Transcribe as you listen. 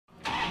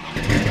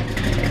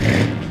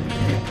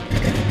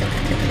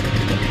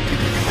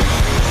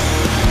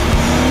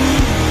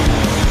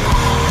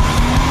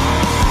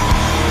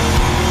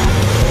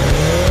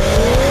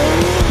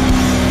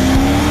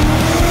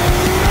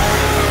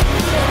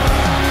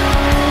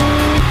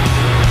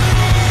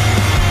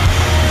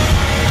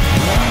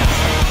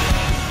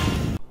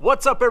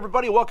What's up,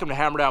 everybody? Welcome to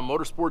Hammerdown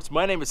Motorsports.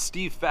 My name is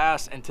Steve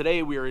Fast, and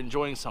today we are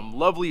enjoying some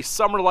lovely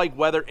summer-like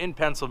weather in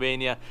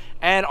Pennsylvania.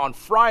 And on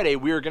Friday,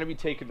 we are going to be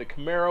taking the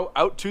Camaro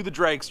out to the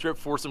drag strip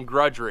for some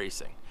grudge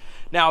racing.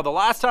 Now, the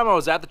last time I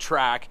was at the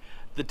track,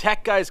 the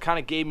tech guys kind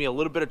of gave me a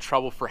little bit of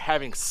trouble for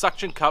having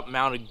suction cup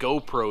mounted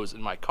GoPros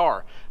in my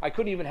car. I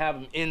couldn't even have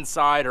them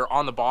inside or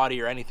on the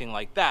body or anything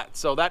like that.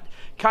 So that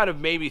kind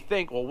of made me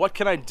think, well, what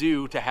can I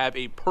do to have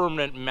a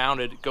permanent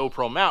mounted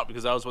GoPro mount?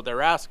 Because that was what they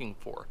were asking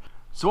for.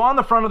 So on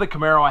the front of the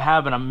Camaro, I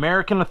have an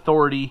American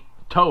Authority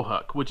tow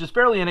hook, which is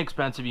fairly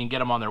inexpensive. You can get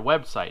them on their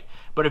website.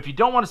 But if you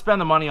don't want to spend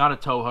the money on a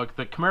tow hook,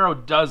 the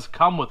Camaro does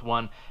come with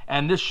one,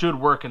 and this should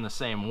work in the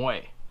same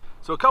way.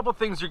 So a couple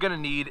things you're going to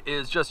need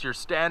is just your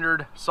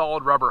standard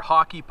solid rubber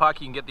hockey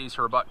puck. You can get these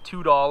for about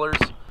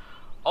 $2.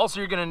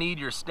 Also, you're going to need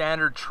your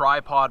standard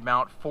tripod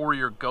mount for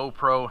your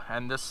GoPro,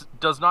 and this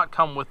does not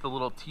come with the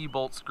little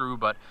T-bolt screw,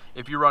 but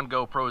if you run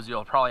GoPros,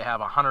 you'll probably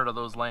have 100 of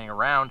those laying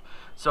around.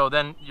 So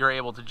then you're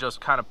able to just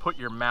kind of put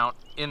your mount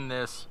in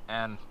this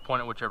and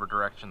point it whichever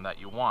direction that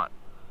you want.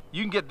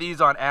 You can get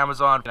these on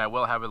Amazon, and I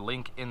will have a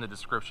link in the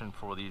description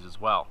for these as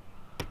well.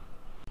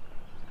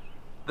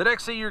 The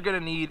next thing you're going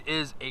to need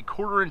is a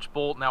 1/4-inch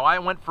bolt. Now, I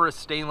went for a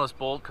stainless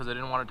bolt because I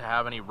didn't want it to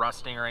have any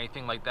rusting or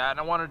anything like that, and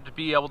I wanted to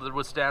be able to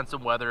withstand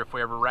some weather if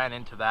we ever ran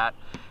into that.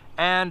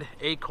 And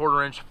a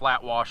 1/4-inch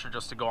flat washer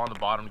just to go on the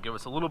bottom to give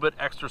us a little bit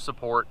extra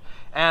support.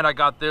 And I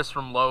got this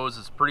from Lowe's.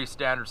 It's pretty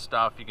standard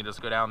stuff. You can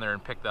just go down there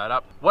and pick that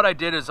up. What I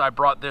did is I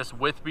brought this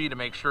with me to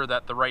make sure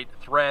that the right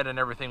thread and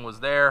everything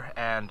was there,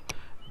 and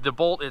the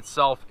bolt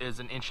itself is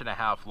 1.5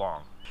 inches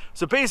long.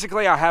 So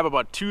basically, I have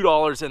about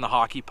 $2 in the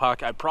hockey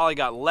puck. I probably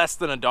got less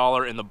than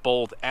 $1 in the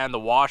bolt and the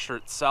washer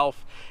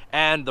itself.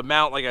 And the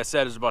mount, like I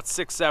said, is about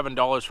 $6,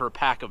 $7 for a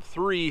pack of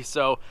 3.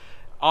 So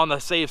on the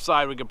safe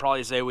side, we could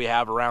probably say we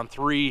have around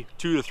 $2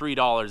 to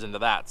 $3 into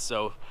that.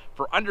 So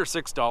for under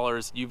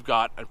 $6, you've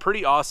got a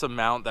pretty awesome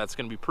mount that's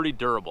going to be pretty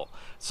durable.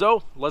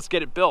 So let's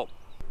get it built.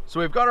 So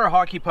we've got our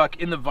hockey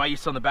puck in the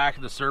vise on the back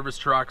of the service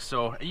truck,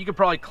 so you could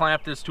probably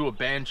clamp this to a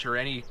bench or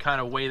any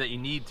kind of way that you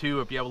need to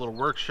if you have a little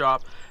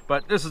workshop,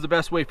 but this is the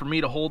best way for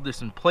me to hold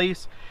this in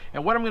place.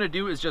 And what I'm going to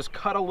do is just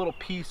cut a little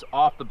piece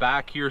off the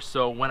back here,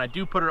 so when I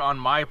do put it on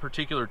my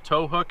particular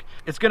tow hook,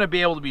 it's going to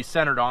be able to be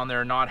centered on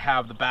there and not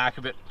have the back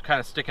of it kind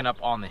of sticking up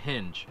on the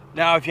hinge.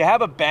 Now, if you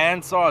have a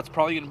bandsaw, it's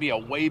probably going to be a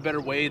way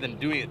better way than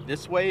doing it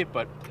this way,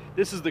 but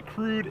this is the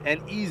crude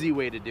and easy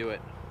way to do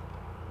it.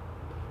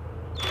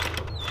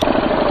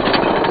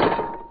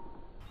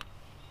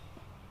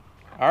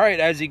 All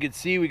right, as you can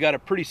see, we got a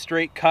pretty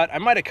straight cut. I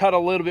might have cut a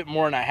little bit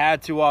more than I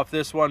had to off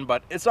this one,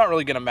 but it's not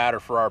really gonna matter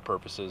for our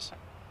purposes.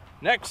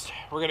 Next,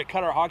 we're gonna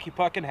cut our hockey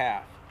puck in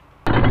half.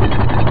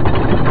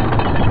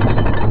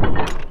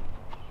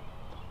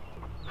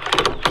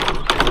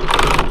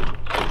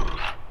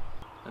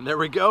 And there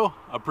we go,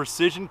 a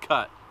precision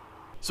cut.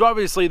 So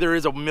obviously there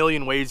is a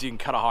million ways you can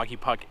cut a hockey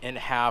puck in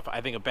half.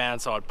 I think a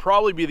bandsaw would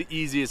probably be the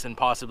easiest and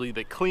possibly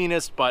the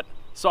cleanest, but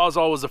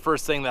Sawzall was the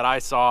first thing that I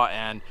saw,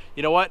 and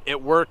you know what?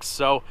 It works,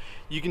 so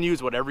you can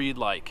use whatever you'd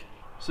like.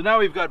 So now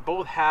we've got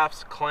both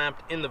halves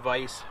clamped in the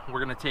vise. We're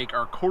gonna take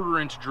our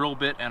 1/4-inch drill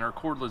bit and our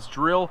cordless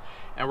drill,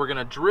 and we're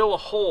gonna drill a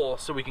hole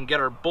so we can get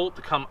our bolt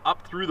to come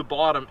up through the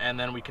bottom, and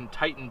then we can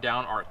tighten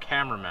down our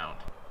camera mount.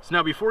 So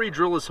now before you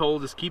drill this hole,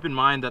 just keep in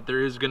mind that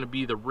there is gonna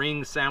be the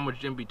ring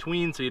sandwiched in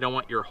between, so you don't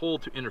want your hole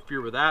to interfere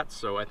with that.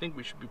 So I think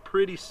we should be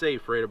pretty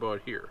safe right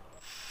about here.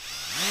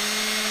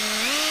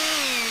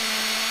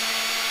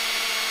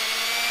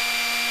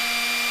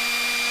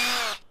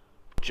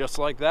 Just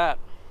like that.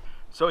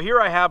 So here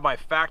I have my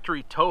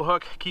factory tow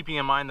hook, keeping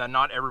in mind that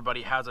not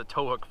everybody has a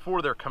tow hook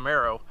for their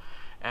Camaro.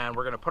 And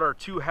we're gonna put our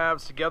two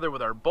halves together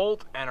with our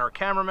bolt and our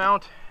camera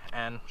mount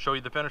and show you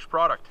the finished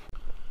product.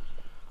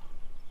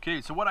 Okay,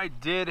 so what I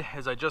did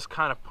is I just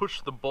kind of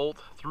pushed the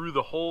bolt through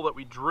the hole that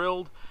we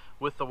drilled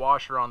with the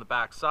washer on the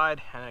back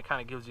side, and it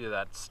kind of gives you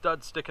that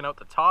stud sticking out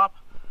the top.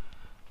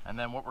 And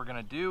then what we're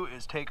gonna do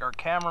is take our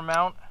camera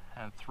mount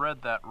and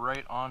thread that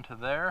right onto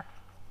there.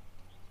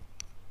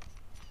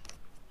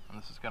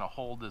 And this is going to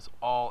hold this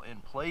all in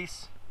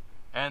place.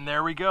 And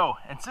there we go.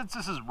 And since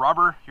this is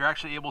rubber, you're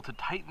actually able to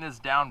tighten this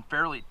down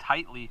fairly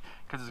tightly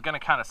because it's going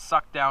to kind of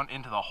suck down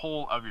into the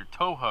hole of your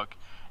tow hook,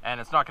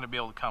 and it's not going to be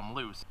able to come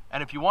loose.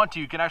 And if you want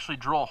to, you can actually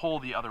drill a hole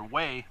the other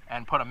way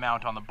and put a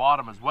mount on the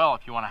bottom as well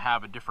if you want to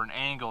have a different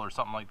angle or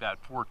something like that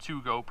for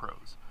 2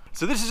 GoPros.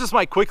 So this is just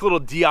my quick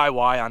little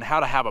DIY on how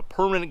to have a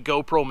permanent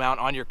GoPro mount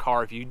on your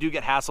car. If you do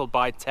get hassled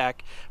by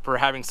tech for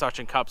having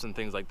suction cups and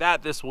things like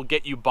that, this will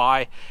get you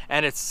by.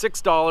 And it's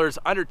 $6,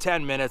 under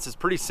 10 minutes. It's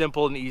pretty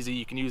simple and easy.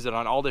 You can use it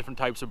on all different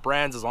types of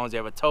brands as long as you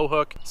have a tow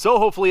hook. So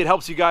hopefully it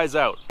helps you guys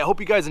out. I hope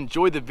you guys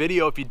enjoyed the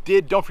video. If you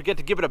did, don't forget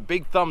to give it a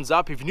big thumbs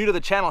up. If you're new to the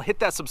channel, hit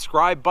that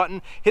subscribe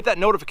button. Hit that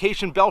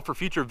notification bell for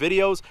future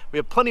videos. We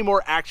have plenty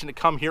more action to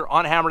come here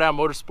on Hammerdown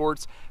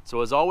Motorsports.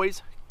 So as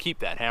always, keep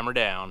that hammer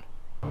down.